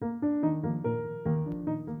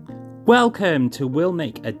Welcome to We'll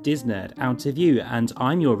Make a Disnerd Out of You, and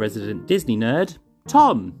I'm your resident Disney nerd,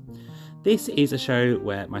 Tom. This is a show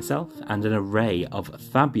where myself and an array of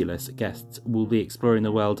fabulous guests will be exploring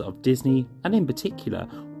the world of Disney, and in particular,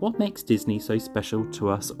 what makes Disney so special to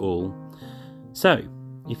us all. So,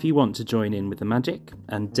 if you want to join in with the magic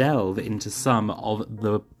and delve into some of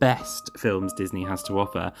the best films Disney has to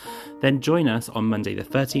offer, then join us on Monday the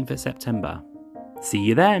 13th of September. See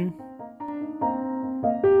you then!